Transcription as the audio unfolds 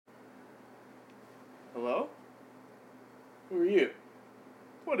Hello? Who are you?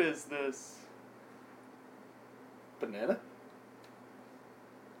 What is this? Banana?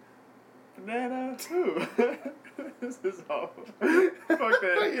 Banana? Who? This is awful. Fuck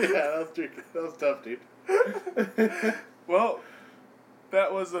that. Yeah, that was tricky. That was tough, dude. Well,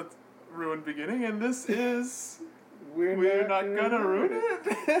 that was a ruined beginning, and this is... We're not gonna ruin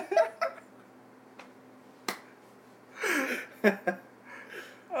it.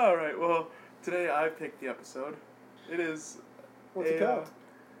 Alright, well, today I picked the episode. It is... What's it called?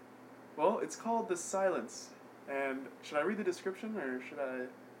 Well, it's called The Silence. And should I read the description, or should I...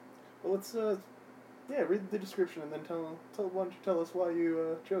 Well, let's, read the description and then why don't you tell us why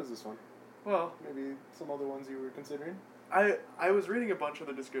you chose this one? Well... Maybe some other ones you were considering? I was reading a bunch of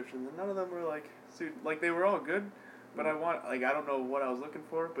the descriptions, and none of them were they were all good, but I don't know what I was looking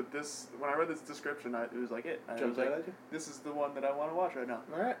for, but when I read this description, it was like it. Jumped out at you? This is the one that I want to watch right now.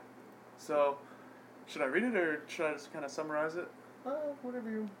 Alright. So, should I read it, or should I just kind of summarize it? Whatever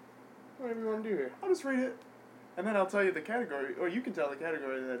you want to do here. I'll just read it, and then I'll tell you the category, or you can tell the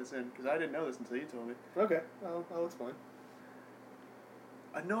category that it's in, because I didn't know this until you told me. Okay, I'll explain.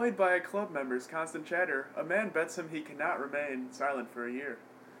 Annoyed by a club member's constant chatter, a man bets him he cannot remain silent for a year,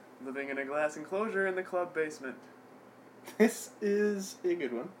 living in a glass enclosure in the club basement. This is a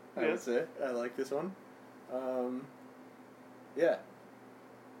good one, I would Yes. say. I like this one. Yeah.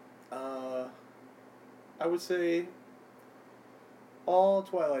 I would say all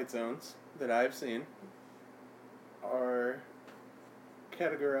Twilight Zones that I've seen are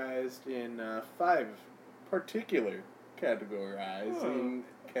categorized in 5 particular categorizing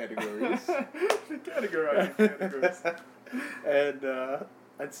categories. Categorizing categories. And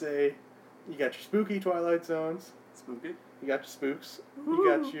I'd say you got your spooky Twilight Zones. Spooky. You got your spooks. Ooh. You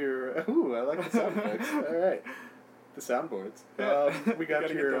got your... Ooh, I like the sound effects. All right. The soundboards. We got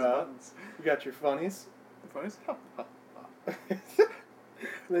Gotta your... get those buttons. We got your funnies. The funniest?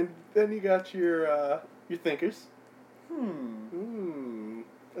 then you got your thinkers. Hmm.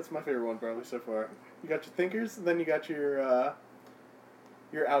 That's my favorite one probably so far. You got your thinkers, and then you got your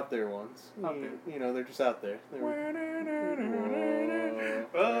out there ones. Out there. You know, they're just out there.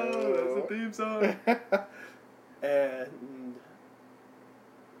 Oh, that's the theme song. And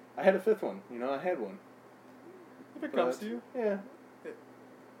I had a 5th one. You know, I had one. If it comes to you. Yeah.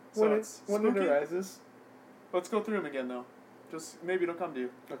 So when it's it spooky? arises. Let's go through them again, though. Just maybe it'll come to you.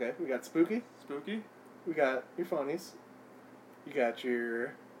 Okay, we got spooky. Spooky. We got your funnies. You got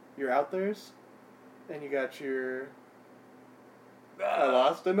your out there's. And you got your... I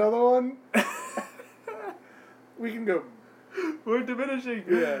lost another one. We can go... We're diminishing.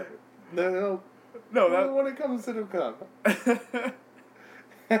 Yeah. No, No, when it comes, it'll come.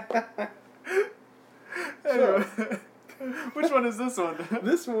 Anyway, which one is this one?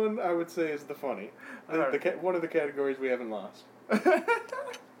 This one, I would say, is the funny. Alright. One of the categories we haven't lost.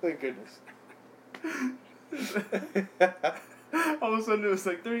 Thank goodness. All of a sudden it was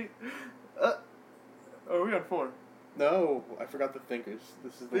like 3. Oh, we got 4. No, I forgot the thinkers.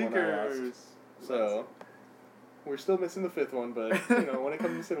 This is the one I lost. Thinkers. So, we're still missing the 5th one, but, you know, when it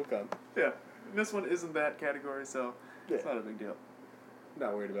comes, it'll come. Yeah. This one isn't that category, so it's Yeah. not a big deal.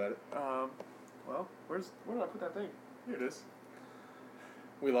 Not worried about it. Well, where did I put that thing? Here it is.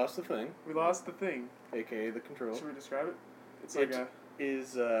 We lost the thing, We lost the thing. aka the control. Should we describe it? It's It like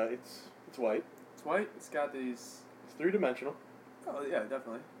is it's white. it's white. It's got these. It's 3-dimensional. Oh yeah,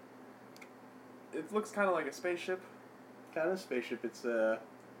 definitely. It looks kind of like a spaceship. Kind of spaceship. It's got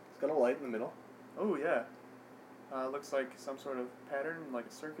a light in the middle. Oh yeah. Looks like some sort of pattern, like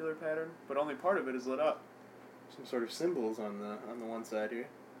a circular pattern, but only part of it is lit up. Some sort of symbols on the one side here.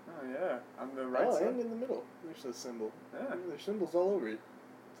 Oh yeah, on the right side. And in the middle. There's a symbol. Yeah. There's symbols all over it.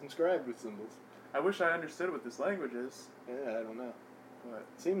 It's inscribed with symbols. I wish I understood what this language is, Yeah, I don't know. but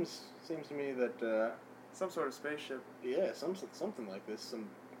Seems to me that some sort of spaceship. something like this. Some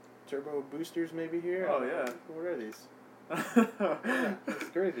turbo boosters maybe here. Oh, yeah. What are these? Yeah, it's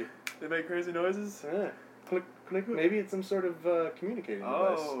crazy. They make crazy noises. Yeah. Click, click. Maybe it's some sort of communicating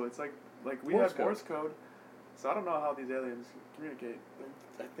device. Oh, it's like we Morse have code. Morse code, so I don't know how these aliens communicate.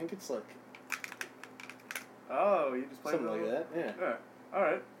 I think it's like Oh, you just play something like that. Yeah. Yeah. All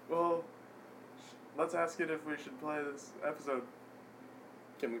right. Well, let's ask it if we should play this episode.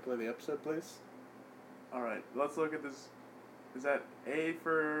 Can we play the episode, please? All right. Let's look at this. Is that A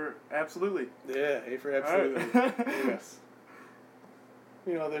for absolutely? Yeah, A for absolutely. All right. Yes.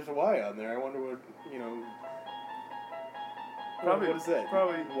 You know, there's a Y on there. I wonder what, you know... Probably. What is that?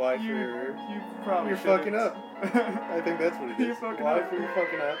 Probably. Y you, for... You probably You're shouldn't. fucking up. I think that's what it You is. fucking Why up. for you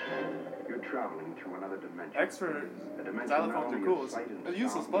fucking up? You're traveling through another dimension. X for A dimension xylophones not are only cool. of It's sight and a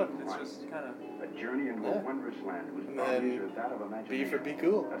useless sound, button. but It's mind. just kind of. A journey into Yeah. a wondrous land whose And boundaries then are that of B imagination. for be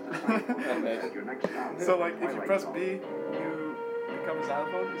cool. That's the sign Imagine. your next stop. So like, if you Twilight press Zone. B, you become a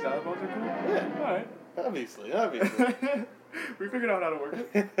xylophone. Xylophones are cool. Yeah. All right. Obviously. We figured out how to work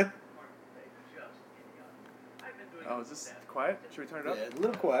it. Yeah, Oh, is this quiet? Should we turn it up? a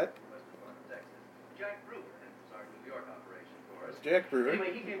little quiet. Jack Brewer handles our New York operation for us. Jack Brewer,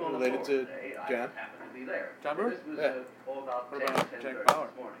 Anyway, he came on related board to today. I John. happened to be there. John Brewer? This was Yeah. about What 10, about 10:30 Jack Bauer?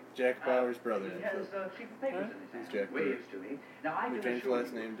 this morning. Jack Bauer's brother. He has sheet of papers in his He's hand. Jack Brewer. Waves to me. Now, I We can changed assure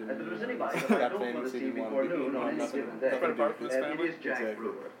last you name to that there was Got anybody that I don't want famous, to he see didn't before want to be- noon on any nothing- given nothing day. to do with this It family? is Jack Exactly.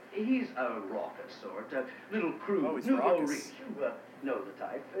 Brewer. He's a raucous sort, a little crude, Oh, he's nouveau raucous. riche. You know the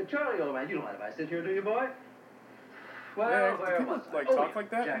type. Charlie, old man, you don't mind if I sit here, do you, boy? Well, Yeah, do where people, was I? like, Oh, talk yeah, like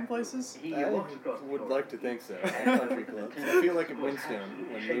that Jack in places? Brewer. He I walks across the would floor. like to think so. Country clubs. I feel like at Winston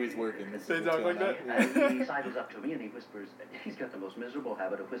when Louis working. This They is what's talk like going that? on. And he sidles up to me and he whispers, he's got the most miserable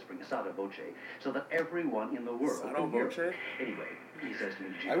habit of whispering sotto voce, so that everyone in the world Sotto can hear. voce? Anyway, he says to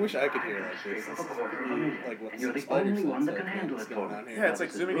me, I wish I could hear like this. This is like what and you're the Spider only one Sense that can like handle what's it going for on me. here. Yeah, it's like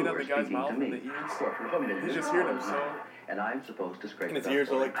This is zooming in on Brewer the guy's speaking mouth to and me. the ears. For $1 He's just hearing him, million, so- and I'm supposed to scrape And it his up. ears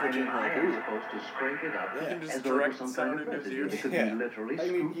are for like him. twitching I like, am ooh. supposed to scrape it up. Yeah. You can just as though it direct was some sound kind of into his residue ears. that could Yeah. be literally I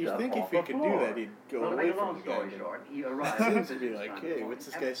mean, scooped you up think off if he the could do floor. that, he'd go Well, to away make a from long the story guy. short, he arrives. Seems to be like, hey, what's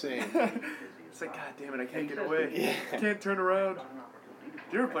this guy saying? It's like, God damn it, I can't get away. Yeah. Can't turn around. Do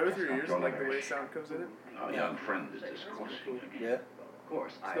you ever play with your ears and like the way sound comes in it? Our young friend is discoursing. Yeah. Of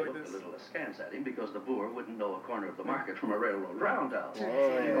course, I like looked this. a little askance at him because the boor wouldn't know a corner of the market from a railroad roundout. The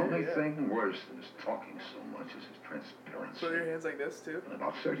Oh, only yeah. thing worse than his talking so much is his transparency. Put your hands like this too. In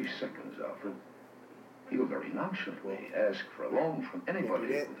about 30 seconds, Alfred, he'll very nonchalantly ask for a loan from anybody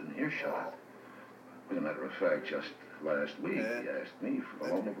Yeah. within earshot. As a matter of fact, just last week, Yeah. he asked me for a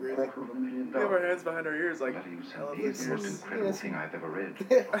That's loan of crazy. $250,000. We have our hands behind our ears like, But he was I love indeed this. the most incredible thing I've ever read.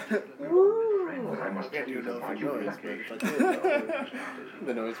 Woo! But I must I can't tell you do that my no noise, but communication if I with could, Alfred is not as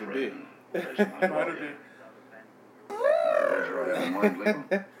the noise would be. friend as my Mine would lawyer. be. Pleasure I have in mind,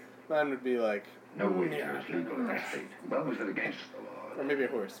 legal. Mine would be like, No wager is legal in this state. Well, is it against the law? or maybe a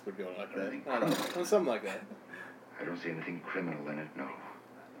horse would go like that. I don't know. Something like that. I don't see anything criminal in it, no.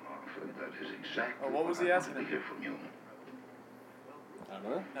 Alfred, that is exactly Oh, what was I he wanted asking to him? hear from you. I don't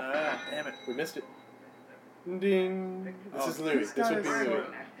know. Ah, damn it. We missed it. Ding. This Oh, is Louis. this This would be guy is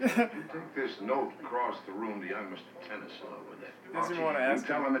Louis. Take this note across the room to young Mr. Tennyson over there. Doesn't even Archie, wanna ask you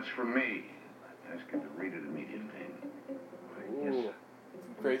tell him. him it's from me. Ask him to read it immediately. Ooh.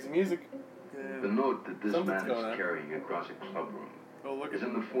 Some crazy music. The Yeah. note that this Something's man going on. is carrying across a clubroom Oh, look is at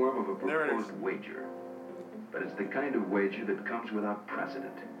in the form of a There it is. proposed wager. But it's the kind of wager that comes without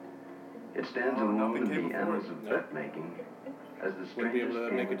precedent. It stands Oh, alone nothing in came the before annals it. of Nope. bet making as the Wouldn't be able strangest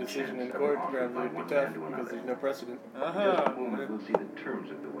to make a game of decision in chance court. ever offered Probably by would be one tough man to because another. there's no precedent. In just a Uh-huh. moment, we'll see the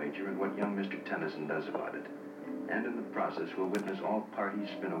terms of the wager and what young Mr. Tennyson does about it. And in the process, we'll witness all parties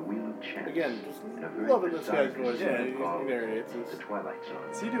spin a wheel of chance. Again, just in a very loving this guy's bizarre voice Yeah. when he called narrates. The It's, Twilight Zone.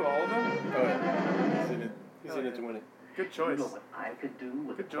 Does he do all of them? oh yeah, he's in it. He's in it to win it. Good You know choice. what I could do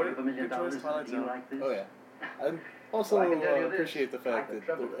with Good a quarter of $1 million good choice, in a Twilight deal Zone. like this? Oh yeah. I also Well, I can tell you this. appreciate the I fact could that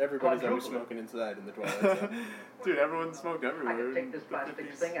triple it, everybody's always quadruple it. smoking inside in the Twilight Zone. Dude, everyone smoked I everywhere. could take this The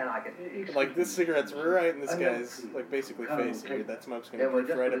plastic 50s. thing and I could... Like this cigarette's right in this I know. guy's like basically Come face here. take- That smoke's Yeah, gonna well, drift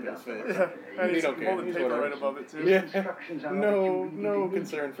just right put up it in his down. face. And He he's don't care. holding He's paper whatever. right above it too. Yeah. Instructions are No, that you really no need.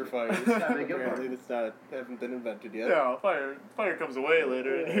 concern for fires. I beg your Apparently, pardon. it's not haven't been invented yet. Yeah, fire comes away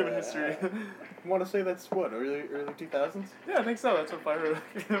later in human history. I want to say that's what early 2000s. Yeah, I think so. That's what fire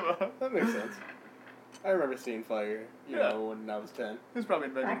came about. That makes sense. I remember seeing fire, you Yeah. know, when I was 10. It was probably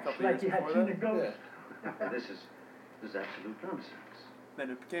invented a couple years before that. Yeah. This is absolute nonsense. Then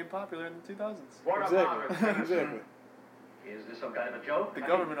it became popular in the 2000s. What about it, Exactly. Tennyson? Exactly. Is this some kind of a joke? The I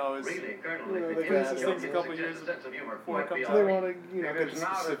government mean, always- Really, Colonel, You know, if they it pass is these a joke, things a it couple suggests years a sense of humor before it quite comes So beyond they me. want to, you know, It get is the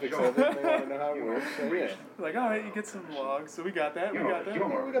not a specifics joke. of it. They want to know how it works. So yeah. Like, all right, you get some logs, so we got that. We You know, got that.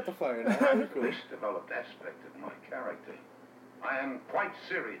 humor. We got the fire now. Pretty cool. This developed aspect of my character. I am quite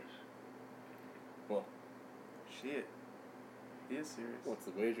serious. Well, Shit, he is serious. what's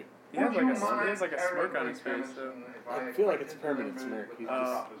the wager? He has Would like you a mind smirk on terribly, his face. So Tennyson, if I feel like it's a permanent acquainted smirk. with He's the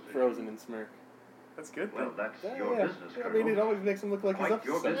just proposition? frozen in smirk. that's good. Well, Then. that's Yeah, your yeah. business, I Colonel. mean, it always makes him look like he's Quite up to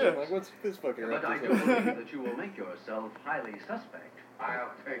your something. business. Like, what's this fucker But up I to? do believe that you will make yourself highly suspect.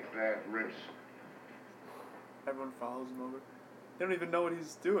 I'll take that risk. Everyone follows him over. They don't even know what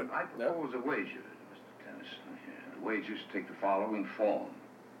he's doing. I propose a wager, Mr. Tennyson. The wagers take the following form.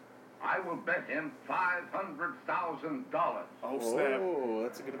 I will bet him $500,000. Oh snap! Oh,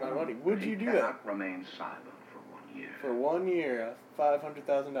 that's a good amount of money. Would He you do cannot that? remain silent for year. For 1 year,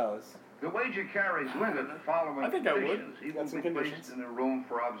 $500,000. The wager carries with it the following I think I would. conditions. He Got will some be placed conditions. in a room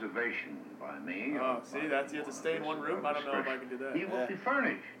for observation by me. Oh, or see, by that's you have to stay in anyone one of his room. I don't know if I can do He that. will Yeah. be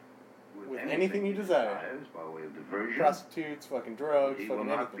furnished With anything you desire. desires by way of diversion. Prostitutes, fucking drugs, He will fucking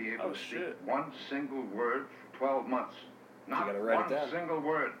not be anything. able Oh, to speak shit. one single word for 12 months. Not gotta write it one down. single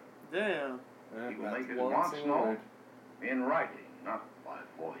word. Damn. He will Not make his one wants single known word. in writing, not by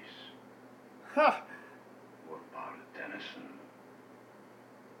voice. Ha! What about it, Tennyson?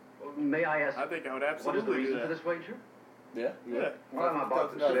 May I ask, I think I would what is the absolutely do reason for that. this wager? Yeah, you Yeah. would. Well, I'm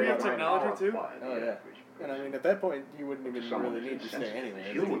about to $500,000. say we have I'm technology, too? qualified Oh, the yeah. average And I person. mean, at that point, you wouldn't even Someone really as need to stay insensitive anyway. as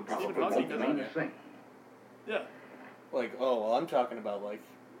You You could would probably Stephen probably Hawking do does mean that. to think. Yeah. Like, oh, well, I'm talking about, like,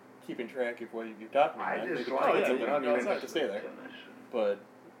 keeping track of what you're talking I about. They could dislike put yeah, something yeah, on, you wouldn't have to exactly. stay there. Tennyson. But,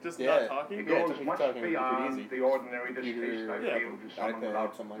 Just Yeah. not talking. It Yeah, goes it's much talking pretty beyond easy. the ordinary distaste I Computer, feel to someone iPad,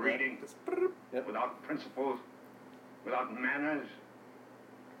 without something like that. breeding, Just brrrr. Yep. without principles, without manners.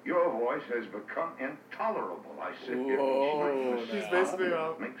 Your voice has become intolerable. I sit here Whoa, and now. He's basically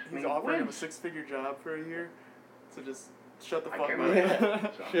makes he's me offering him a wince. 6-figure job for a year. So just shut the I fuck can't up. believe Yeah.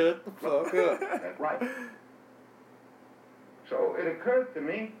 it. Shut the fuck up. That's right. So it occurred to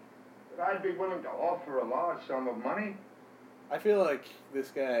me that I'd be willing to offer a large sum of money. I feel like this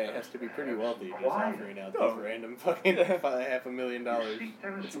guy has to be pretty wealthy if he's Quiet. offering out No. these random fucking Yeah. $500,000. You see,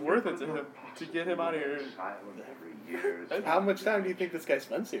 Tennyson, It's worth you it to could him to get him out of here. silent for years. How much time do you think this guy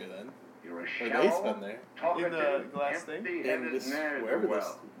spends here then? You're a Or shallow, they spend there? In the talkative, glass thing? empty-headed In this, ne'er-do-well. wherever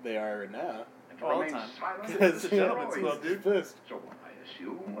this, they are now. And to All the remain time. silent It's is a gentleman's heroic. club, dude. Pissed. So what I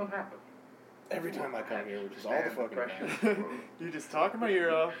assume will happen. Every time I come here, which is all the fucking time. You just talking my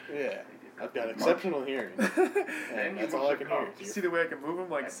ear off. Yeah. I've got exceptional hearing. And that's all I can hear. You see the way I can move them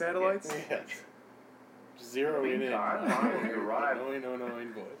like satellites? Yes. Zero in Meantime, and I will arrive.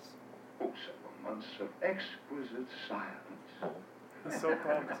 annoying voice. Oh, several months of exquisite silence. He's so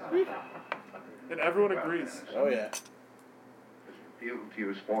pumped. And everyone agrees. Oh yeah. Does it appeal to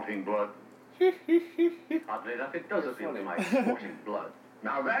your sporting blood? Oddly enough, it does appeal to my sporting blood.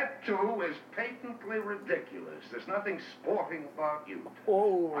 Now that, too, is patently ridiculous. There's nothing sporting about you.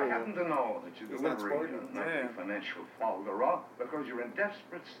 Oh. I happen to know that you're He's not delivering sporting. a nightly Yeah. financial folderol because you're in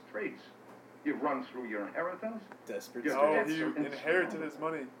desperate straits. You've run through your inheritance, Desperate. Yeah. Oh, debts he are inherited his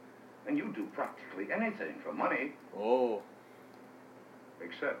money. and you do practically anything for money, Oh.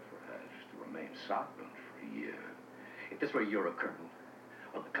 except perhaps to remain silent for a year. If this were Euro, Colonel,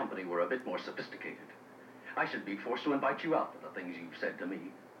 or the company were a bit more sophisticated, I should be forced to invite you out for the things you've said to me.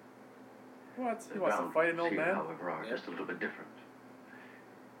 What? The He wants to ground fight an old here, man? however, are Yeah. just a little bit different.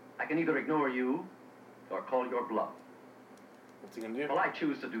 I can either ignore you or call your bluff. What's he gonna do? Well, I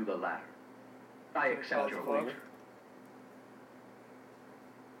choose to do the latter. I accept your Fuck. wager.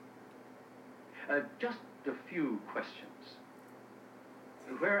 Just a few questions.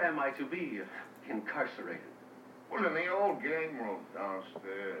 Where am I to be incarcerated? Well, in the old game room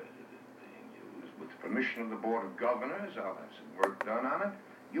downstairs, it is being used. With permission of the Board of Governors, I'll have some work done on it.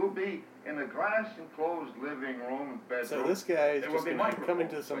 You'll be in a glass-enclosed living room and bedroom. So this guy is There just will be gonna come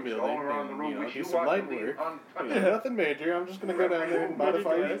into microphones some placed building all around the and, room, which do you some are light to leave work. untouched. Nothing major. I'm just gonna go down there and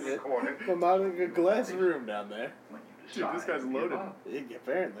modify your Yes. shit. Recorded. Go modify a glass room down there. When you Dude, this decide guy's to give loaded. up,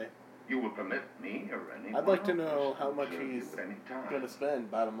 Apparently. You will permit me or anyone I'd like to else know how to much observe he's you at any time. gonna spend,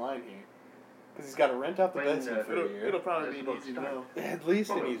 bottom line here. Because he's got to rent out the When, basement for a It'll year. probably be an easy no. At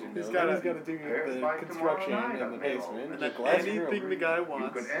least an easy He's bill. gotta- Then he's got to do the construction in the basement, the glass Anything room, the guy You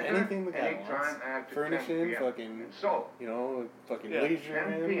wants. could enter anything the guy anytime wants. after Furnishing, 10 p.m. fucking, And so, fucking Yeah. leisure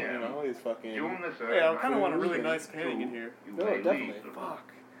 10 in, p.m. his fucking, June the 3rd. Yeah, I kind of want a Food really and nice painting in here. You No, may definitely. leave the room.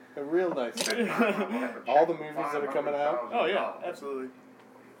 Fuck. a real nice, All all the movies that are coming out. Oh yeah, absolutely.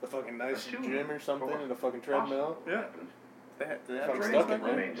 a fucking nice Assume, gym or something, of course, and a fucking treadmill. Yeah. They have, do they If have I'm trains stuck in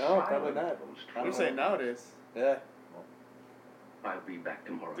back there. then? No, probably not. I'm saying nowadays. Yeah, I'll be back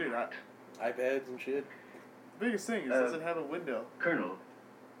tomorrow Dude, night. iPads and shit. The biggest thing is, does it have a window? Colonel,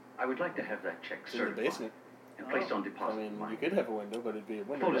 I would like to have that check It's in the certified basement. and placed on I deposit. mean, of mine. you could have a window, but it'd be a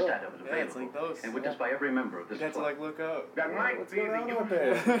window. Fullest bill. data was Yeah, it's available like those. and witnessed by every member of this You'd have to club. like look out. That might What's be going the on out usual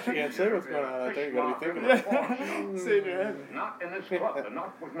there? You can't say what's going on out there. You gotta be thinking about Yeah. Say it in your head. Not in this club, and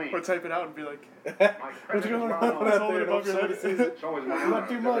not with me. Or type it out and be like, it. My What's credit going is on well out known. there? Hold it above your Somebody head. sees it. So is my Not honor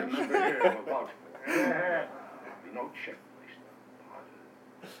too as much. every member here will vouch for. There'll be no check placed on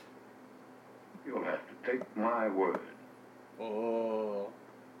deposit. You'll have to take my word. Oh,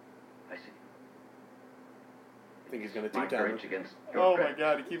 I see. I think he's gonna My do courage time. against your oh my credit.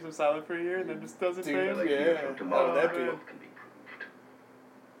 god, he keeps him silent for a year and then just does his Dude, face. Like yeah. you from tomorrow, Oh, that'd my be- oath can be proved.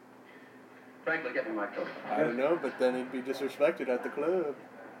 Frankly, get me my coat. I don't know, but then he'd be disrespected at the club.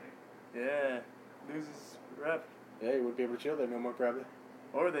 Yeah, loses rep. Yeah, you wouldn't be able to chill there no more, probably.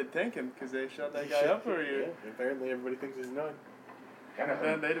 Or they'd thank him because they shut that guy up for a year. Yeah, apparently everybody thinks he's annoying. And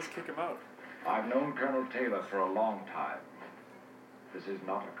then they just kick him out. I've known Colonel Taylor for a long time. This is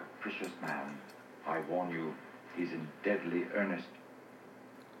not a capricious man. I warn you, he's in deadly earnest.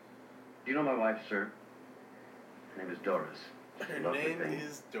 Do you know my wife, sir? Her name is Doris. Her Lovely name thing.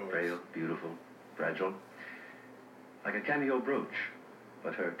 is Doris. Frail, beautiful, fragile. Like a cameo brooch.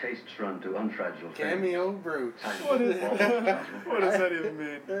 But her tastes run to unfragile things. Cameo brooch. What is what does that even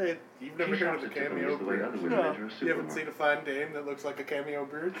mean? Hey, you've never She heard of shops a it to me cameo as the way other brooch? women No. enter a You haven't seen supermarket. a fine dame that looks like a cameo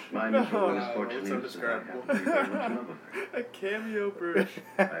brooch? My miserable No. misfortune It's is that I undescribable. happen to be very much in love with her. A cameo brooch.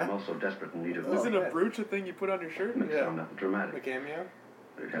 I am also desperate in need of Isn't love. a brooch a thing you put on your shirt? It makes Yeah. sound nothing dramatic. A cameo?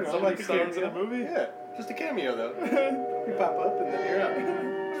 But it You has know, So to like be stars in a cameo. movie? Yeah, just a cameo though. You pop up and then you're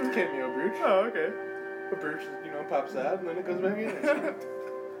out. Just a cameo brooch. Oh, okay. A brooch, pops out and then it goes back in.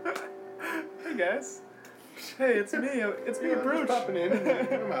 Hey guys. Hey, it's me. It's me, Yeah, a brooch. just popping in and then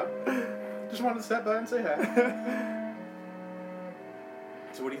I'm out. Just wanted to stop by and say hi.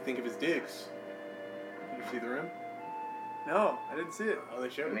 So what do you think of his digs? Did you see the room? No, I didn't see it. Oh, they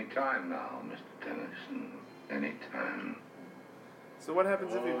showed Any it. time now, Mr. Tennyson. Any time. So what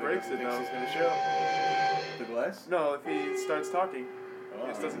happens if he breaks it thinks now? he's gonna show the glass? No, if he starts talking. Oh,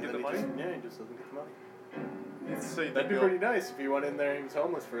 just doesn't get then the he money? yeah, he just doesn't get the money. So you That'd be think pretty nice if he went in there and he was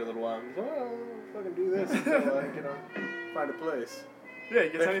homeless for a little while. He's, oh, I'll fucking do this until I, find a place. Yeah, he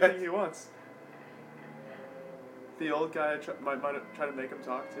gets anything he wants. The old guy might try to make him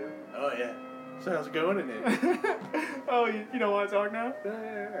talk too. Oh, yeah. So how's it going in there? Oh, you don't want to talk now?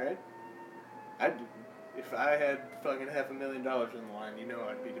 Alright. If I had fucking $500,000 in the line,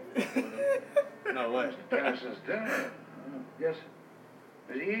 I'd be defeated with him. No way. Mr. Tennyson's dinner. Yes,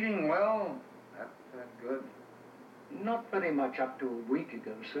 Is he eating well? That good? Not very much up to a week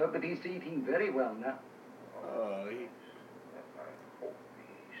ago, sir, but he's eating very well now. Oh, he I hope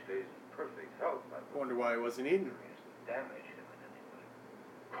he stays in perfect health. I wonder why he wasn't eating. damage him in any way.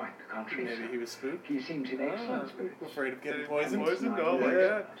 Quite the contrary, Maybe sir. he was spooked. He seems in excellent spirits. Afraid of getting Did he get poisoned. poisoned? Nine Oh, weeks yeah.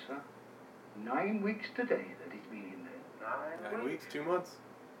 now, sir. 9 weeks today that he's been in there. 9 weeks, 2 months.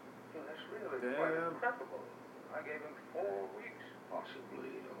 Well, that's really quite Damn. incredible. I gave him 4 weeks, possibly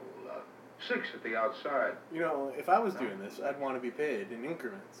a whole lot. 6 at the outside. If I was doing this, I'd want to be paid in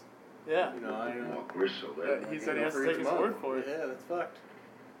increments. Yeah. I More gristle there. He said he has to for take each his month. word for it. Yeah, that's fucked.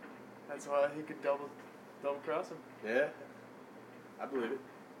 That's why he could double cross him. Yeah, I believe it.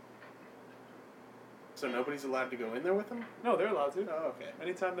 So nobody's allowed to go in there with him? No, they're allowed to. Oh, okay.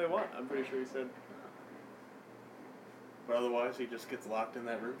 Anytime they want. I'm pretty sure he said. But otherwise, he just gets locked in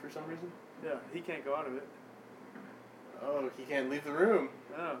that room for some reason? Yeah, he can't go out of it. Oh, he can't leave the room.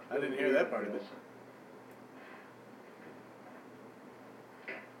 No. I didn't hear that part of it.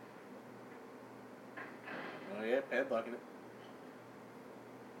 Oh, yeah, padlocking it.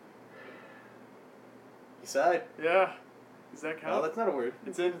 He sighed. Yeah. Does that Oh, count? that's not a word.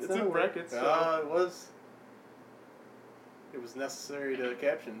 It's in not a word. brackets, so- Ah, it was. It was necessary to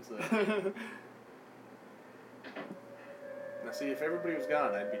caption, so. Now, see, if everybody was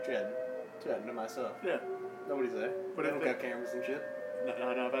gone, I'd be chatting to myself. Yeah. Nobody's there. But They if don't they- got cameras and shit.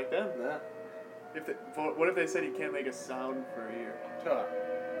 Not back then. Nah. What if they said he can't make a sound for a year? Oh,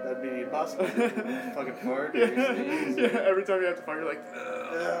 that'd be impossible. Fucking fart or Yeah. sneeze. Yeah. Every time you have to fart, you're like.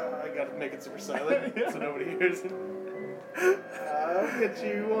 I gotta make it super silent Yeah. so nobody hears it. I'll get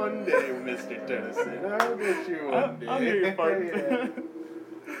you one day, Mr. Tennyson. I'll get you one day. I'll hear you fart. Yeah.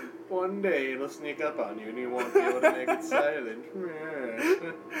 One day it'll sneak up on you and you won't be able to make it silent.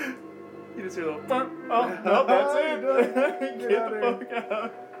 You just hear a little fart. Oh, no, that's it. Get Get out the of fuck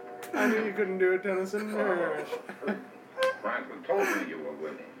out. I knew you couldn't do it, Tennyson. Franklin told me you were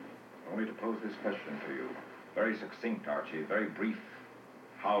winning. only to pose this question to you. Very succinct, Archie, very brief.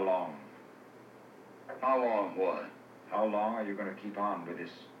 How long? How long what? How long are you going to keep on with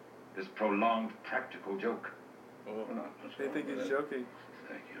this prolonged practical joke? Oh. Well, not much They think longer he's than- joking.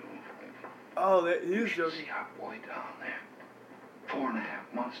 Thank you. Oh, he You was should joking. see our boy down there.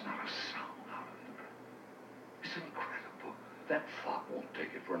 4.5 months, not a sound out of him. It's incredible. That fop won't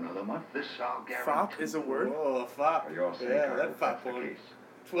take it for another month. This I'll guarantee. Fop is a word? Oh, fop. Are you all saying, Yeah, Carl, that fop that's the one. case?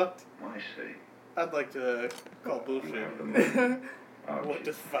 What? I see. I'd like to call bullshit. Archie, What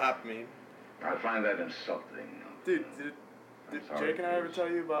does fop mean? I find that insulting. Dude, did I'm sorry, Jake and I ever please. tell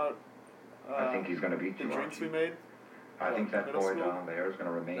you about I think he's going to beat the you, drinks Archie. we made? I think that Middle boy school? down there is going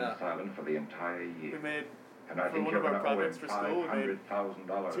to remain No. silent for the entire year. We made And I for think one you're of our going to owe him projects for school, we made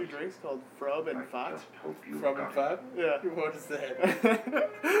 $500,000. 2 drinks called Frub and I Fat. just hope you From got and it. fop? Yeah. What is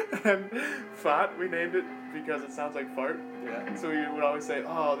that? And Fat, we named it because it sounds like fart. Yeah. So we would always say,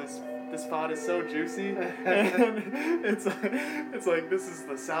 oh, this this font is so juicy, and it's like this is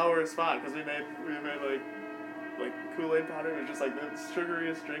the sourest font because we made like Kool-Aid powder. It was just like the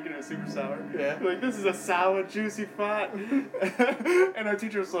sugariest drink and it was super sour. Yeah. Like this is a sour, juicy font, and our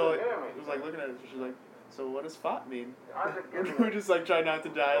teacher was looking at it. She's like, so what does font mean? And we were just like trying not to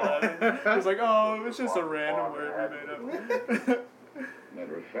die laughing. It was like, oh, it's just a random word we made up.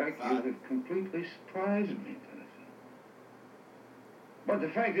 Matter of fact, you have completely surprised me, Tennyson. But the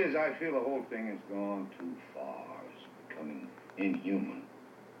fact is, I feel the whole thing has gone too far. It's becoming inhuman.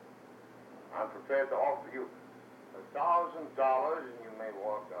 I'm prepared to offer you $1,000 and you may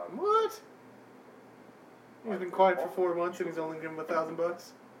walk out. What? He's been quiet for 4 months and he's only given him $1,000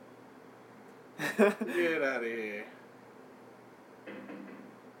 bucks. Get out of here.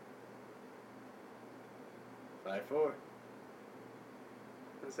 5-4. What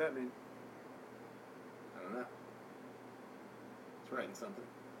does that mean? I don't know. It's writing something.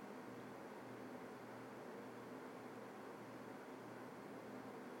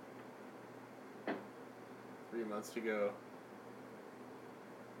 Three months to go.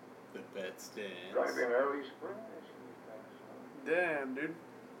 The bet stands. Gonna be an early spring. Damn, dude.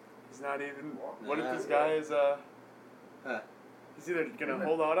 He's not even. What if Nah. this guy is he's either gonna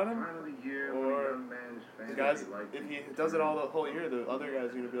hold out on him, Time of the year or when a young man's the fancy guys. like If he to does it all the turn whole year, the other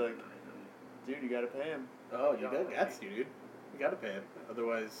guy's gonna be like, dude, you gotta pay him. Oh, you got to, dude. You gotta pay him.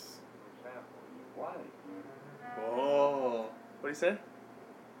 Otherwise. Why? Oh. What'd he say?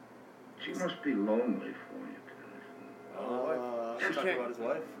 She must be lonely for you, Tennyson. She She's talking can't- about his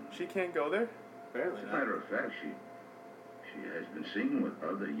wife. She can't go there. Apparently As a not. matter of fact, she has been seen with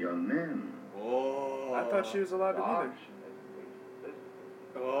other young men. Oh. I thought she was allowed to be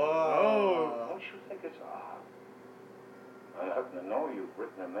there. Oh. Don't you think it's odd? I happen to know you've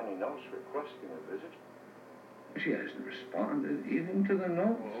written her many notes requesting a visit. She hasn't responded even to the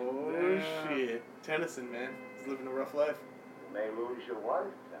notes. Oh, Yeah. shit. Tennyson, man. He's living a rough life. You may lose your wife,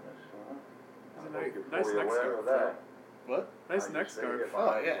 Tennyson. He's a I nice- hope you're nice fully neck aware scarf. of that. What? Nice I neck just say scarf. if Oh,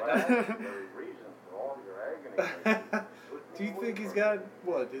 I yeah. was the very reason for all your agony. Do you think he's got,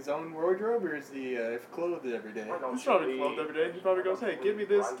 what, his own wardrobe, or is he clothed every day? He's probably clothed every day. He probably goes, hey, give me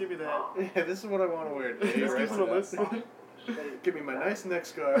this, give me that. Yeah, this is what I want to wear today. Just right? gives him a list. Give me my nice neck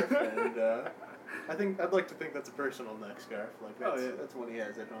scarf, and I'd like to think that's a personal neck scarf. Like that's, Oh, yeah. that's one he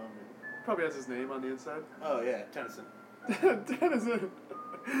has at home. Probably has his name on the inside. Oh yeah, Tennyson. Tennyson.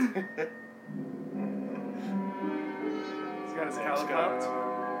 He's got his collar popped.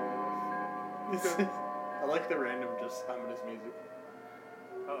 I like the random just ominous music.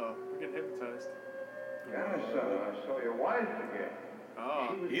 Uh-oh, we're getting hypnotized. Tennyson, I saw your wife again. Oh.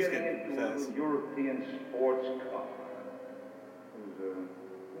 She was He's getting getting into a possessed. little European sports car. It was,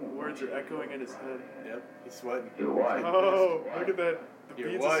 Words are echoing in his head. Yep, he's sweating. Your wife. Oh, look at that. The Your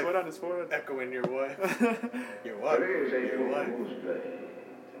beads of wife. sweat on his forehead. Echoing your wife. Your wife. Today is Your April wife. Fool's Day.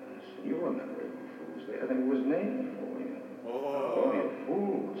 Tennyson. You remember April Fool's Day. I think it was named for you. Only Oh. a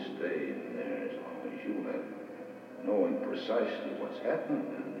fool would stay in there as long as you have, knowing precisely what's happening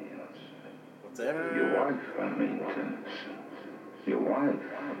on the outside. What's happening? Your wife, I mean, Tennyson. Your wife.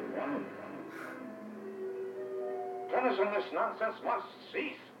 Tennyson, this nonsense must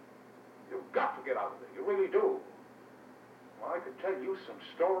cease. You've got to get out of there. You really do. Well, I could tell you some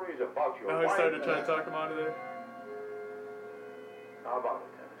stories about your Now wife. he's starting to try to talk him out of there. How about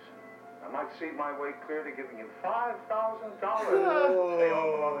it, Tennyson? I might see my way clear to giving you $5,000 Oh. to pay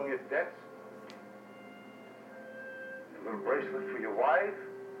off all of your debts. A little bracelet for your wife.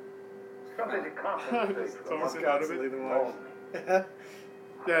 Something to compensate for the Thomas money got Constantly of the it. wife.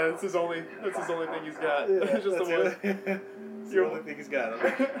 Yeah, that's his only thing he's got. Yeah, Just that's the one. It's the only thing he's got. I'm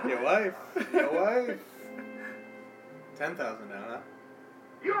like, your wife. Your wife. 10,000 now, huh?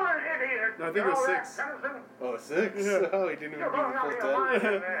 You're an idiot. No, I think You it was know that, 6. Tennyson? Oh, 6? Yeah. Oh, he didn't even You're do going the out full of your mind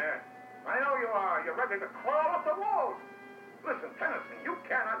 10. in there. I know you are. You're ready to crawl up the walls. Listen, Tennyson, you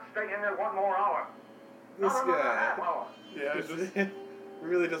cannot stay in there one more hour. This Not another half guy hour. Yeah, just.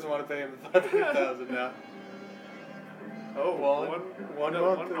 really doesn't want to pay him the 500,000 now. Oh, One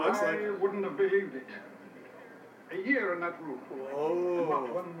no, month, it one looks month. like. I wouldn't have believed it. A year in that room. Not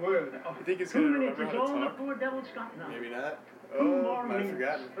Whoa. one word. You think he's 2 gonna minutes remember is how all to the talk? poor devil's got now. Maybe not. Two more Might have minutes.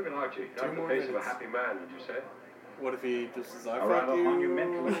 forgotten. Look at Archie. Two more minutes. man, would you say? What if he just says, I A fuck rather you?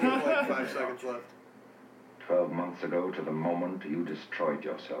 monumental Like 5 seconds left. 12 months ago to the moment you destroyed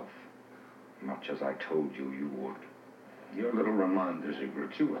yourself, much as I told you you would. Your little reminders are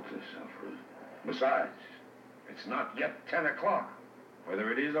gratuitous, Alfred. Besides, it's not yet 10 o'clock.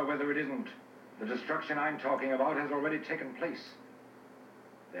 Whether it is or whether it isn't, the destruction I'm talking about has already taken place.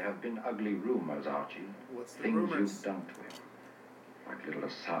 There have been ugly rumors, Archie. What's the Things rumors? you've done to him. Like little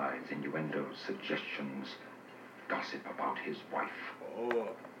asides, innuendos, suggestions, gossip about his wife. Oh.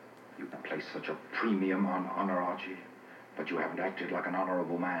 You place such a premium on honor, Archie, but you haven't acted like an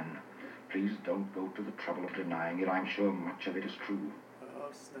honorable man. Please don't go to the trouble of denying it. I'm sure much of it is true. Oh,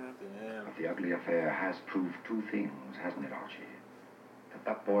 snap. Damn. But the ugly affair has proved two things, hasn't it, Archie?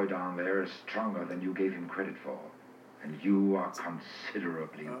 That boy down there is stronger than you gave him credit for. And you are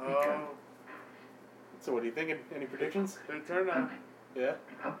considerably weaker. Oh, So what are you thinking? Any predictions? good turn now. Yeah?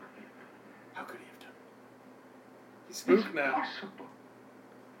 Huh? How could he have done? He's spooked now. Impossible.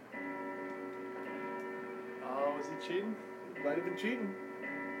 Oh, was he cheating? He might have been cheating.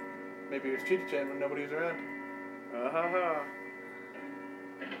 Maybe he was cheating chatting when nobody was around. Uh-huh.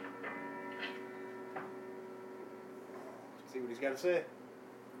 See what he's got to say.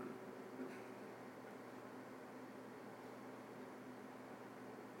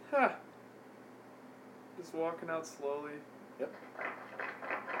 Huh. Just walking out slowly. Yep.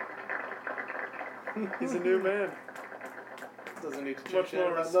 He's a new man. Doesn't need to chit Much chat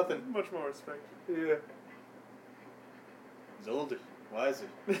more, about nothing. much more respect. Yeah. He's older, wiser.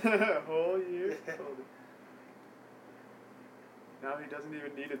 Whole year older. Now he doesn't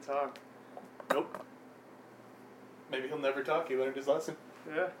even need to talk. Nope. Maybe he'll never talk. He learned his lesson.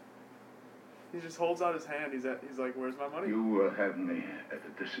 Yeah. He just holds out his hand. He's like, "Where's my money?" You have me at a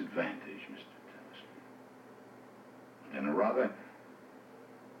disadvantage, Mr. Tennyson. In a rather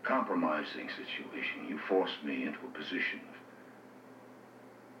compromising situation, you forced me into a position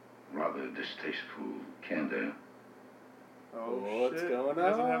of rather distasteful candor. Oh, What's shit. going He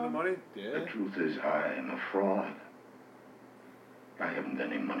doesn't have the on? money. Yeah. The truth is, I am a fraud. I haven't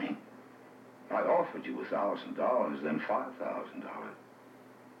any money. I offered you $1,000, then $5,000.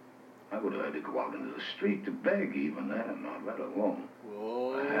 I would have had to go out into the street to beg even then, not let alone.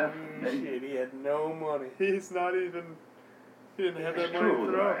 Whoa, Half a million. shit, he had no money. He's not even. He didn't have that It's money to true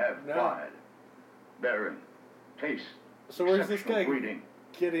that throw. I have No. pride, bearing, taste, So where's this exceptional guy breeding.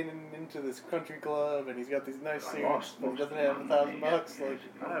 getting into this country club and he's got these nice I suits, lost but he most doesn't of have my money $1,000? Like, years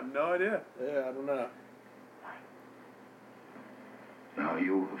I ago. have no idea. yeah, I don't know. Now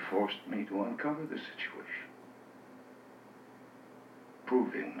you have forced me to uncover the situation.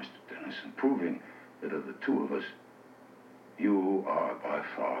 Proving, Mr. Tennyson, proving that of the two of us, you are by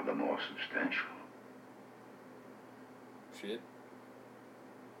far the more substantial. Shit.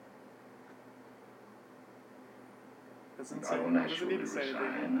 That's I insane. will He doesn't naturally need to say anything.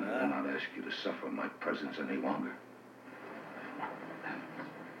 resign and not ask you to suffer my presence any longer.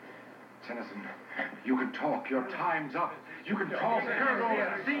 Tennyson, you can talk. Your time's up. You can talk.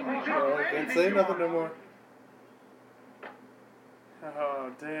 Oh, can't say nothing no more.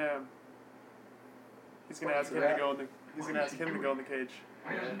 Oh, damn. He's gonna ask him to go in the. He's gonna ask him to go in the cage.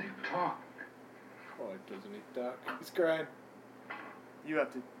 Why doesn't he talk? Oh, doesn't he talk? He's crying. You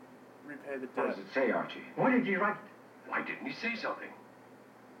have to repay the What debt. does it say, Archie? What did he write? Why didn't he say something?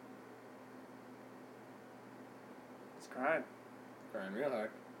 He's crying. Crying real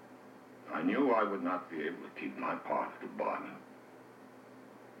hard. I knew I would not be able to keep my part of the bargain.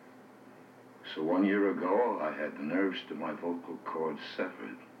 So 1 year ago, I had the nerves to my vocal cords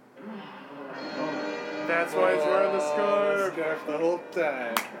severed. That's why he's wearing the scarf. Scarf the whole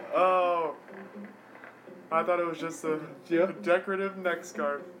time. Oh. I thought it was just a Yep. decorative neck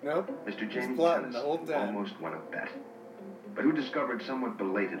scarf. Nope. Mr. He's James plotting the Tennyson whole time. almost won a bet, but who discovered somewhat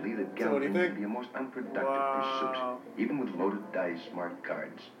belatedly that So what do you gambling think? can be a most unproductive Wow. pursuit, even with loaded dice, smart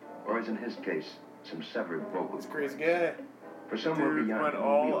cards, or as in his case, some severed vocal He's a crazy cords. guy. For somewhere Dude beyond went the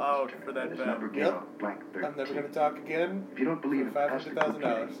all wheels out turn, for that and his bet. number came Yep. out black 13. I'm never going to talk again If you don't believe for in plastic $500,000.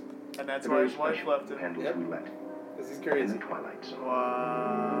 bouquets, And that's the why very his wife special left who him. handles Yep. roulette Because he's in crazy. the Twilight Zone.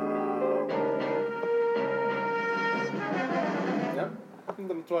 Wow. Yep.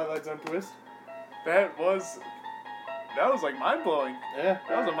 Little Twilight Zone twist. That was like mind blowing. Yeah.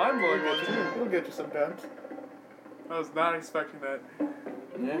 That was a mind blowing one too. It'll get you sometimes. I was not expecting that.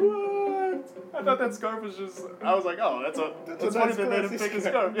 Yeah. What? I thought that scarf was just. I was like, oh, that's That's funny nice they made him classy pick a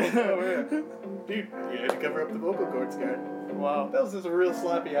scarf. Oh, yeah. Dude, you had to cover up the vocal cords guard. Wow. That was just a real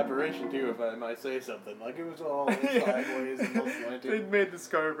sloppy operation, too, if I might say something. Like, it was all sideways and all They slanted. made the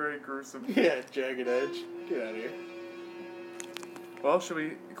scarf very gruesome. Yeah, jagged edge. Get out of here. Well, should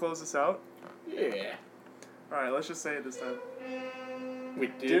we close this out? Yeah. Alright, let's just say it this time. We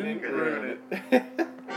didn't ruin it.